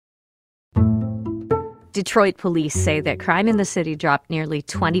Detroit police say that crime in the city dropped nearly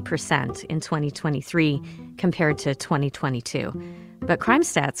 20% in 2023 compared to 2022. But crime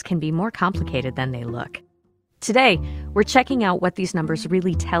stats can be more complicated than they look. Today, we're checking out what these numbers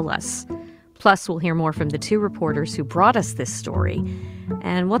really tell us. Plus, we'll hear more from the two reporters who brought us this story.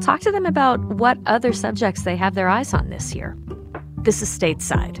 And we'll talk to them about what other subjects they have their eyes on this year. This is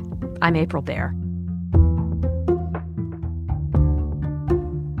Stateside. I'm April Baer.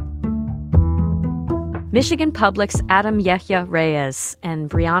 Michigan Public's Adam Yehia Reyes and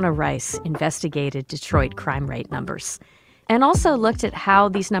Brianna Rice investigated Detroit crime rate numbers and also looked at how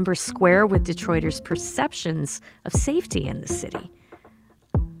these numbers square with Detroiters' perceptions of safety in the city.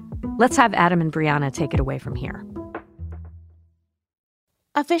 Let's have Adam and Brianna take it away from here.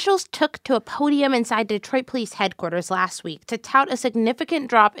 Officials took to a podium inside Detroit Police headquarters last week to tout a significant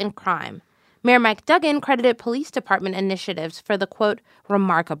drop in crime. Mayor Mike Duggan credited police department initiatives for the, quote,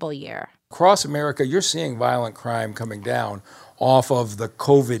 remarkable year. Across America, you're seeing violent crime coming down off of the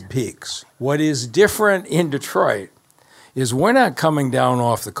COVID peaks. What is different in Detroit is we're not coming down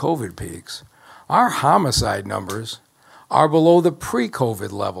off the COVID peaks. Our homicide numbers are below the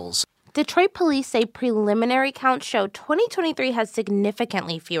pre-COVID levels. Detroit police say preliminary counts show 2023 has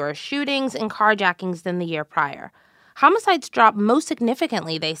significantly fewer shootings and carjackings than the year prior. Homicides dropped most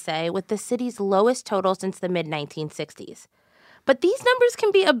significantly, they say, with the city's lowest total since the mid-1960s. But these numbers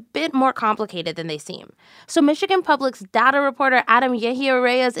can be a bit more complicated than they seem. So Michigan Public's data reporter Adam Yehia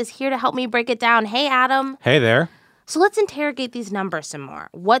Reyes is here to help me break it down. Hey, Adam. Hey there. So let's interrogate these numbers some more.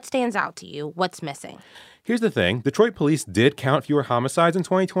 What stands out to you? What's missing? Here's the thing. Detroit police did count fewer homicides in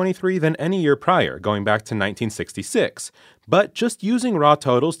 2023 than any year prior, going back to 1966. But just using raw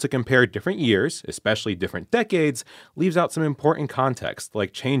totals to compare different years, especially different decades, leaves out some important context,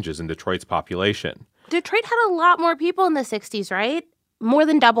 like changes in Detroit's population. Detroit had a lot more people in the 60s, right? More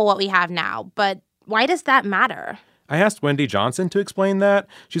than double what we have now. But why does that matter? I asked Wendy Johnson to explain that.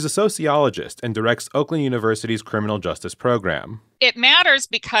 She's a sociologist and directs Oakland University's criminal justice program. It matters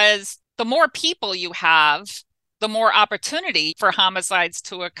because the more people you have, the more opportunity for homicides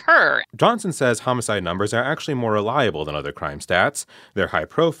to occur. Johnson says homicide numbers are actually more reliable than other crime stats. They're high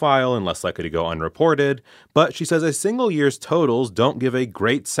profile and less likely to go unreported. But she says a single year's totals don't give a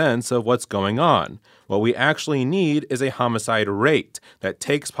great sense of what's going on. What we actually need is a homicide rate that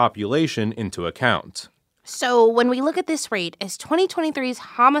takes population into account. So when we look at this rate, is 2023's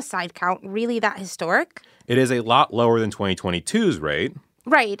homicide count really that historic? It is a lot lower than 2022's rate.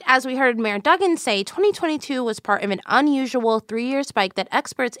 Right. As we heard Mayor Duggan say, 2022 was part of an unusual 3-year spike that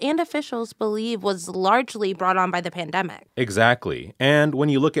experts and officials believe was largely brought on by the pandemic. Exactly. And when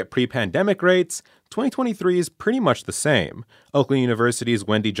you look at pre-pandemic rates, 2023 is pretty much the same. Oakland University's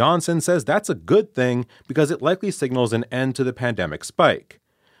Wendy Johnson says that's a good thing because it likely signals an end to the pandemic spike.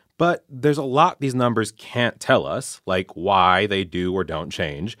 But there's a lot these numbers can't tell us, like why they do or don't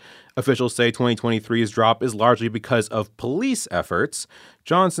change. Officials say 2023's drop is largely because of police efforts.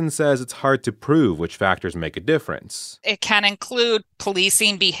 Johnson says it's hard to prove which factors make a difference. It can include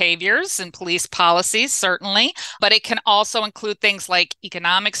policing behaviors and police policies, certainly, but it can also include things like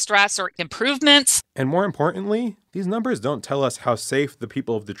economic stress or improvements. And more importantly, these numbers don't tell us how safe the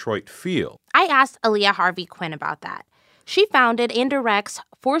people of Detroit feel. I asked Aaliyah Harvey Quinn about that. She founded and directs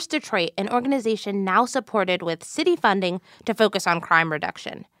Force Detroit, an organization now supported with city funding to focus on crime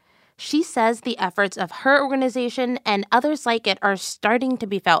reduction. She says the efforts of her organization and others like it are starting to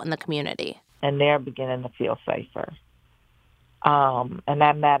be felt in the community. And they're beginning to feel safer. And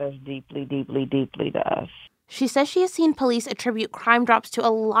that matters deeply, deeply, deeply to us. She says she has seen police attribute crime drops to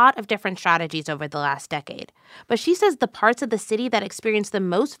a lot of different strategies over the last decade. But she says the parts of the city that experience the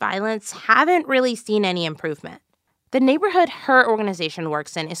most violence haven't really seen any improvement. The neighborhood her organization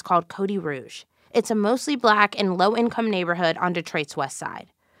works in is called Cody Rouge. It's a mostly Black and low-income neighborhood on Detroit's west side.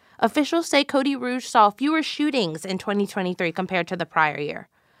 Officials say Cody Rouge saw fewer shootings in 2023 compared to the prior year.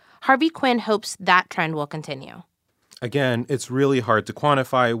 Harvey Quinn hopes that trend will continue. Again, it's really hard to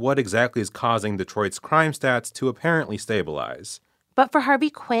quantify what exactly is causing Detroit's crime stats to apparently stabilize. But for Harvey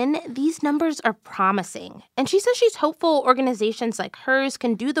Quinn, these numbers are promising. And she says she's hopeful organizations like hers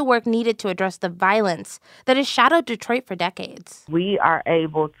can do the work needed to address the violence that has shadowed Detroit for decades. We are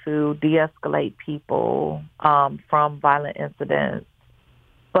able to de-escalate people from violent incidents,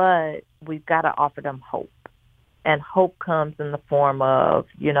 but we've got to offer them hope. And hope comes in the form of,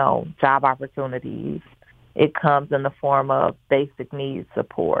 job opportunities. It comes in the form of basic needs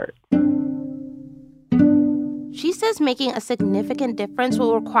support. She says making a significant difference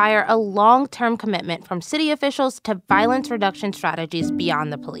will require a long-term commitment from city officials to violence reduction strategies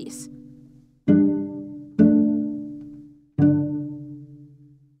beyond the police.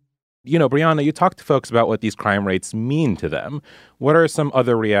 Brianna, you talked to folks about what these crime rates mean to them. What are some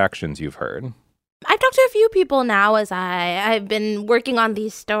other reactions you've heard? I've talked to a few people now as I've been working on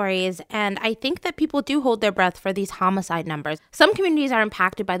these stories, and I think that people do hold their breath for these homicide numbers. Some communities are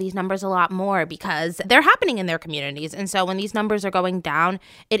impacted by these numbers a lot more because they're happening in their communities. And so when these numbers are going down,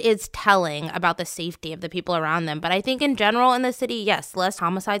 it is telling about the safety of the people around them. But I think in general in the city, yes, less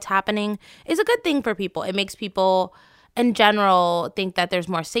homicides happening is a good thing for people. It makes people in general think that there's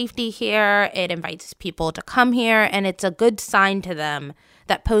more safety here. It invites people to come here, and it's a good sign to them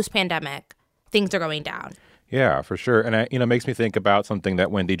that post-pandemic things are going down. Yeah, for sure. And it makes me think about something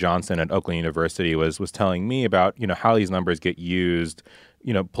that Wendy Johnson at Oakland University was telling me about, how these numbers get used,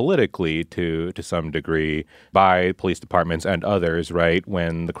 politically to some degree by police departments and others, right?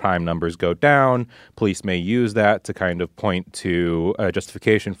 When the crime numbers go down, police may use that to kind of point to a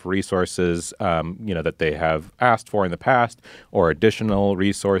justification for resources, that they have asked for in the past, or additional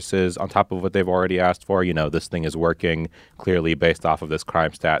resources on top of what they've already asked for. This thing is working clearly based off of this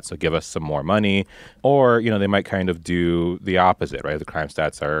crime stat, so give us some more money. Or, they might kind of do the opposite, right? The crime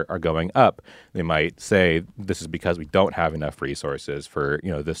stats are going up. They might say this is because we don't have enough resources for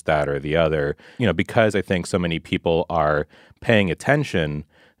this, that, or the other, because I think so many people are paying attention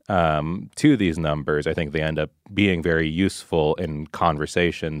to these numbers. I think they end up being very useful in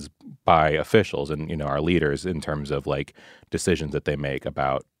conversations by officials and, our leaders in terms of like decisions that they make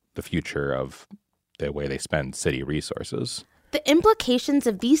about the future of the way they spend city resources. The implications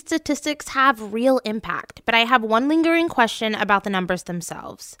of these statistics have real impact, but I have one lingering question about the numbers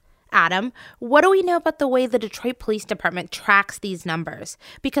themselves. Adam, what do we know about the way the Detroit Police Department tracks these numbers?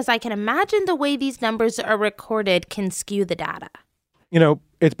 Because I can imagine the way these numbers are recorded can skew the data.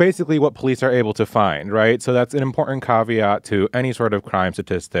 It's basically what police are able to find, right? So that's an important caveat to any sort of crime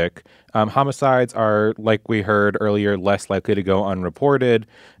statistic. Homicides are, like we heard earlier, less likely to go unreported.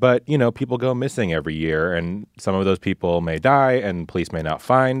 But, people go missing every year, and some of those people may die, and police may not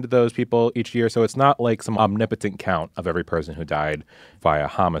find those people each year. So it's not like some omnipotent count of every person who died via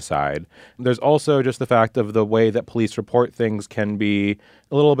homicide. There's also just the fact of the way that police report things can be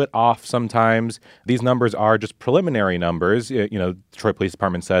a little bit off sometimes. These numbers are just preliminary numbers. Detroit Police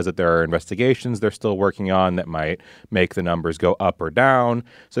Department says that there are investigations they're still working on that might make the numbers go up or down.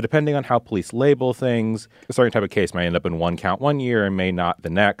 So depending on how police label things, a certain type of case might end up in one count one year and may not the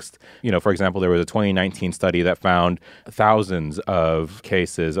next. For example, there was a 2019 study that found thousands of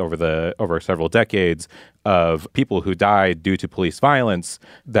cases over several decades of people who died due to police violence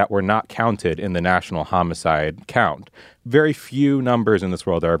that were not counted in the national homicide count. Very few numbers in this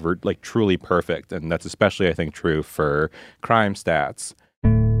world are ever truly perfect, and that's especially, I think, true for crime stats.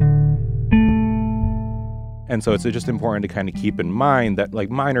 And so it's just important to kind of keep in mind that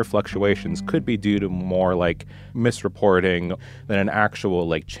minor fluctuations could be due to more misreporting than an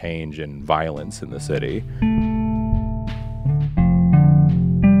actual change in violence in the city.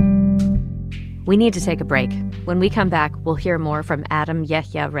 We need to take a break. When we come back, we'll hear more from Adam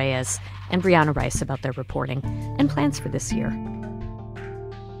Yahya Reyes and Brianna Rice about their reporting and plans for this year.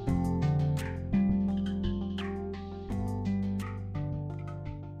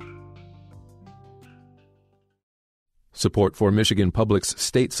 Support for Michigan Public's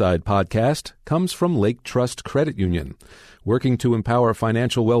Stateside podcast comes from Lake Trust Credit Union, working to empower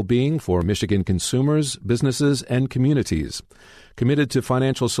financial well-being for Michigan consumers, businesses, and communities. Committed to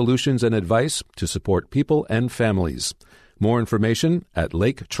financial solutions and advice to support people and families. More information at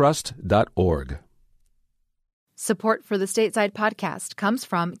laketrust.org. Support for the Stateside podcast comes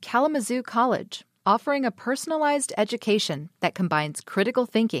from Kalamazoo College, offering a personalized education that combines critical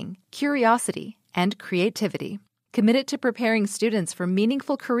thinking, curiosity, and creativity. Committed to preparing students for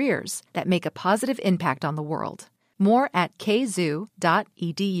meaningful careers that make a positive impact on the world. More at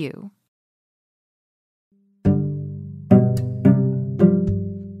kzoo.edu.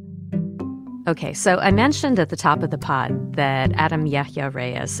 Okay, so I mentioned at the top of the pod that Adam Yahya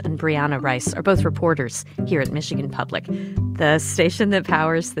Reyes and Brianna Rice are both reporters here at Michigan Public, the station that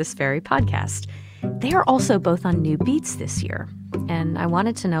powers this very podcast. They are also both on new beats this year, and I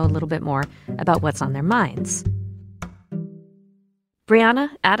wanted to know a little bit more about what's on their minds. Brianna,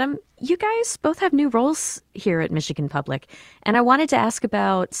 Adam, you guys both have new roles here at Michigan Public, and I wanted to ask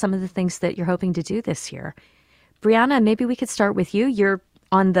about some of the things that you're hoping to do this year. Brianna, maybe we could start with you. You're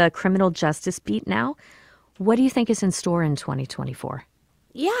on the criminal justice beat now. What do you think is in store in 2024?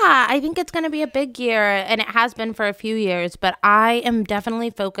 Yeah, I think it's going to be a big year, and it has been for a few years, but I am definitely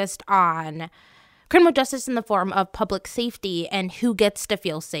focused on criminal justice in the form of public safety and who gets to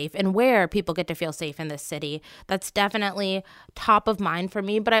feel safe and where people get to feel safe in this city. That's definitely top of mind for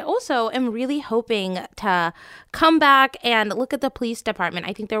me. But I also am really hoping to come back and look at the police department.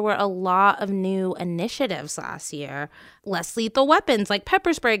 I think there were a lot of new initiatives last year. Less lethal weapons like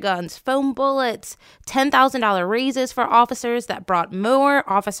pepper spray guns, foam bullets, $10,000 raises for officers that brought more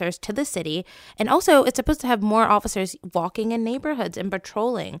officers to the city. And also, it's supposed to have more officers walking in neighborhoods and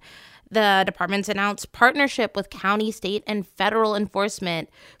patrolling. The department's announced partnership with county, state, and federal enforcement,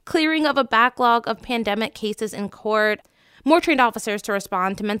 clearing of a backlog of pandemic cases in court, more trained officers to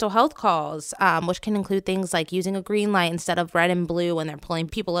respond to mental health calls, which can include things like using a green light instead of red and blue when they're pulling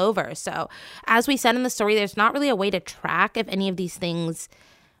people over. So as we said in the story, there's not really a way to track if any of these things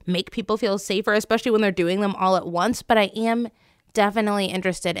make people feel safer, especially when they're doing them all at once. But I am definitely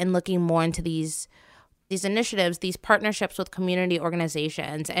interested in looking more into these initiatives, these partnerships with community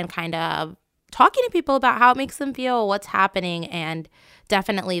organizations, and kind of talking to people about how it makes them feel, what's happening, and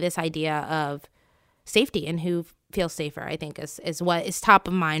definitely this idea of safety and who feels safer, I think is what is top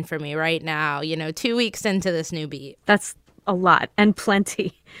of mind for me right now, 2 weeks into this new beat. That's a lot and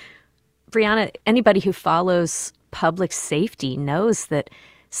plenty. Brianna, anybody who follows public safety knows that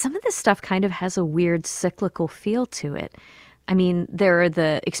some of this stuff kind of has a weird cyclical feel to it. I mean, there are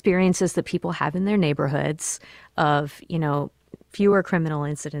the experiences that people have in their neighborhoods of, fewer criminal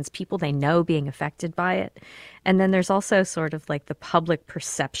incidents, people they know being affected by it. And then there's also sort of like the public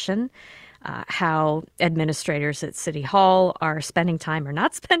perception, how administrators at City Hall are spending time or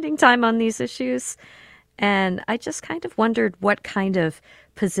not spending time on these issues. And I just kind of wondered what kind of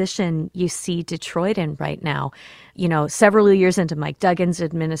position you see Detroit in right now. Several years into Mike Duggan's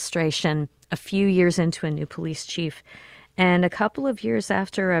administration, a few years into a new police chief, and a couple of years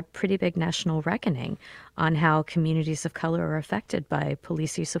after a pretty big national reckoning on how communities of color are affected by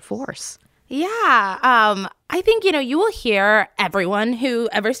police use of force. Yeah, I think, you will hear everyone who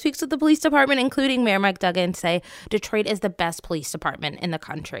ever speaks with the police department, including Mayor Mike Duggan, say Detroit is the best police department in the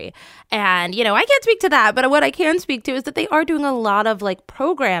country. And, I can't speak to that, but what I can speak to is that they are doing a lot of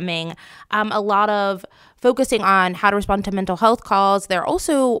programming, a lot of focusing on how to respond to mental health calls. They're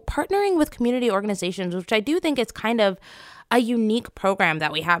also partnering with community organizations, which I do think is kind of a unique program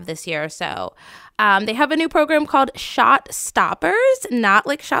that we have this year. So they have a new program called Shot Stoppers, not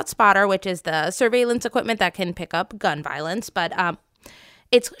like Shot Spotter, which is the surveillance equipment that can pick up gun violence, but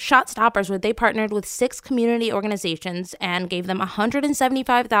it's Shot Stoppers, where they partnered with 6 community organizations and gave them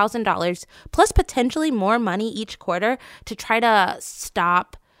 $175,000 plus potentially more money each quarter to try to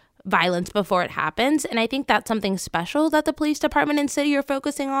stop violence before it happens. And I think that's something special that the police department and city are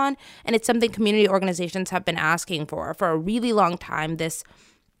focusing on. And it's something community organizations have been asking for a really long time, this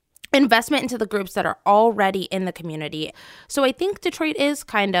investment into the groups that are already in the community. So I think Detroit is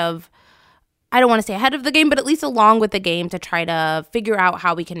kind of, I don't want to say ahead of the game, but at least along with the game to try to figure out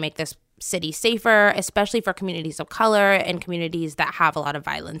how we can make this city safer, especially for communities of color and communities that have a lot of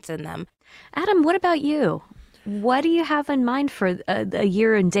violence in them. Adam, what about you? What do you have in mind for a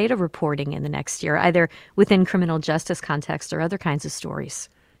year in data reporting in the next year, either within criminal justice context or other kinds of stories?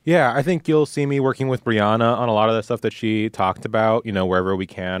 Yeah, I think you'll see me working with Brianna on a lot of the stuff that she talked about, wherever we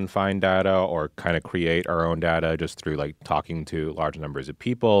can find data or kind of create our own data just through talking to large numbers of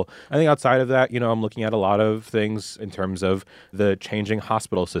people. I think outside of that, I'm looking at a lot of things in terms of the changing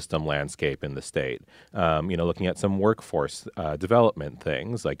hospital system landscape in the state, looking at some workforce development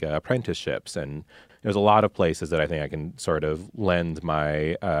things like apprenticeships. And there's a lot of places that I think I can sort of lend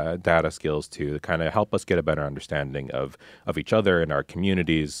my data skills to kind of help us get a better understanding of each other and our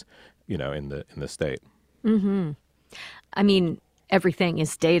communities, in the state. Mm-hmm. I mean, everything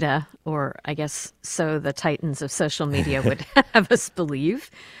is data, or I guess so the titans of social media would have us believe.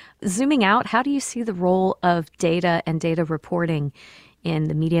 Zooming out, how do you see the role of data and data reporting in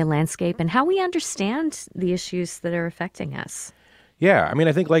the media landscape and how we understand the issues that are affecting us? Yeah, I mean,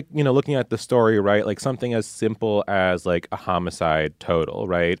 I think looking at the story, right, something as simple as a homicide total,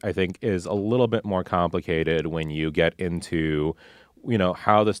 right, I think is a little bit more complicated when you get into,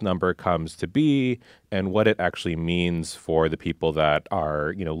 how this number comes to be and what it actually means for the people that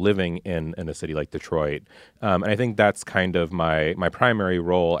are, living in a city like Detroit. And I think that's kind of my primary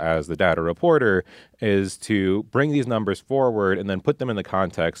role as the data reporter is to bring these numbers forward and then put them in the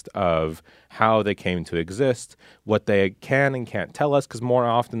context of how they came to exist, what they can and can't tell us, because more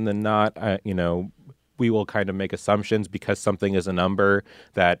often than not, we will kind of make assumptions because something is a number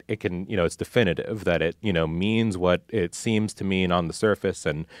that it can, it's definitive, that it, means what it seems to mean on the surface,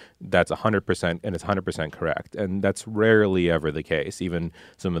 and that's 100%, and it's 100% correct. And that's rarely ever the case. Even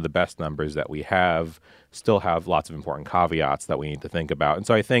some of the best numbers that we have still have lots of important caveats that we need to think about. And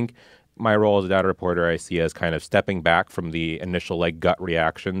so I think My role as a data reporter I see as kind of stepping back from the initial gut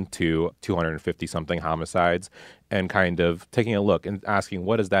reaction to 250-something homicides and kind of taking a look and asking,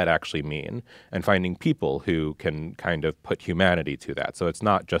 what does that actually mean? And finding people who can kind of put humanity to that. So it's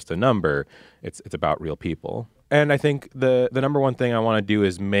not just a number, it's about real people. And I think the number one thing I want to do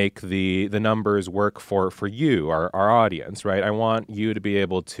is make the numbers work for you, our audience, right? I want you to be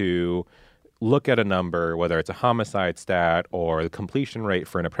able to look at a number, whether it's a homicide stat or the completion rate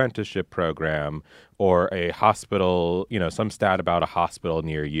for an apprenticeship program or a hospital, some stat about a hospital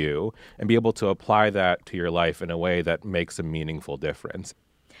near you, and be able to apply that to your life in a way that makes a meaningful difference.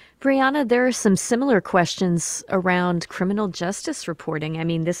 Brianna, there are some similar questions around criminal justice reporting. I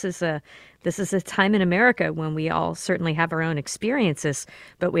mean, this is a time in America when we all certainly have our own experiences,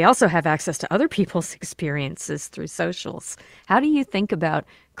 but we also have access to other people's experiences through socials. How do you think about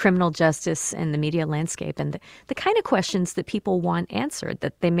criminal justice and the media landscape and the kind of questions that people want answered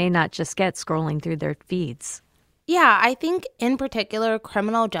that they may not just get scrolling through their feeds? Yeah, I think in particular,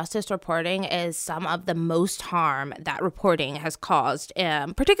 criminal justice reporting is some of the most harm that reporting has caused,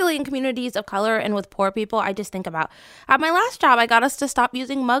 particularly in communities of color and with poor people. I just think about, at my last job, I got us to stop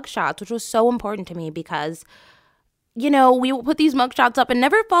using mugshots, which was so important to me because, we put these mugshots up and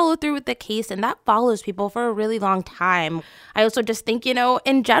never follow through with the case, and that follows people for a really long time. I also just think,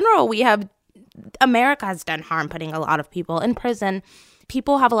 in general, America has done harm putting a lot of people in prison.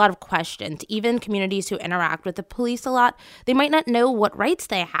 People have a lot of questions. Even communities who interact with the police a lot, they might not know what rights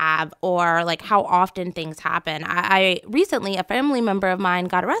they have or how often things happen. I recently, a family member of mine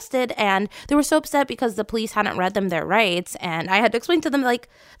got arrested and they were so upset because the police hadn't read them their rights. And I had to explain to them,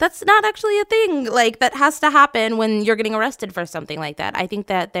 that's not actually a thing. That has to happen when you're getting arrested for something like that. I think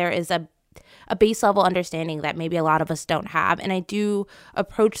that there is a base level understanding that maybe a lot of us don't have. And I do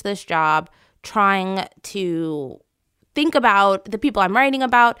approach this job trying to think about the people I'm writing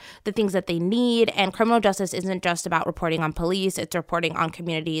about, the things that they need. And criminal justice isn't just about reporting on police. It's reporting on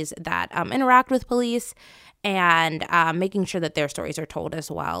communities that interact with police and making sure that their stories are told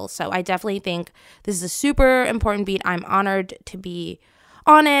as well. So I definitely think this is a super important beat. I'm honored to be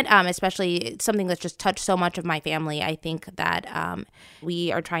on it, especially something that's just touched so much of my family. I think that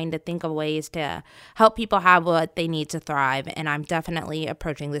we are trying to think of ways to help people have what they need to thrive. And I'm definitely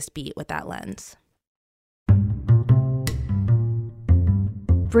approaching this beat with that lens.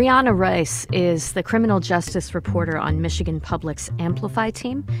 Brianna Rice is the criminal justice reporter on Michigan Public's Amplify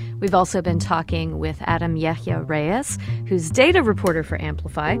team. We've also been talking with Adam Yehia Reyes, who's data reporter for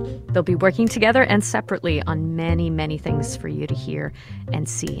Amplify. They'll be working together and separately on many, many things for you to hear and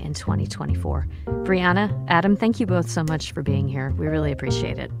see in 2024. Brianna, Adam, thank you both so much for being here. We really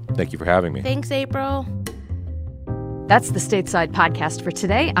appreciate it. Thank you for having me. Thanks, April. That's the Stateside Podcast for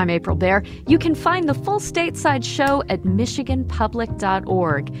today. I'm April Baer. You can find the full Stateside show at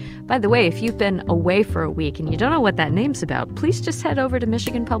michiganpublic.org. By the way, if you've been away for a week and you don't know what that name's about, please just head over to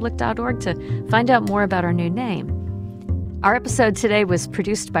michiganpublic.org to find out more about our new name. Our episode today was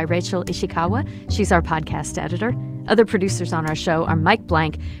produced by Rachel Ishikawa. She's our podcast editor. Other producers on our show are Mike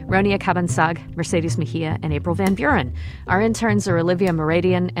Blank, Ronia Cabansag, Mercedes Mejia, and April Van Buren. Our interns are Olivia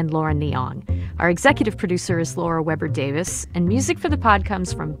Moradian and Laura Neong. Our executive producer is Laura Weber Davis, and music for the pod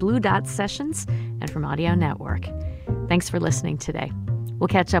comes from Blue Dot Sessions and from Audio Network. Thanks for listening today. We'll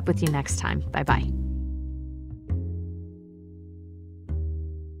catch up with you next time. Bye-bye.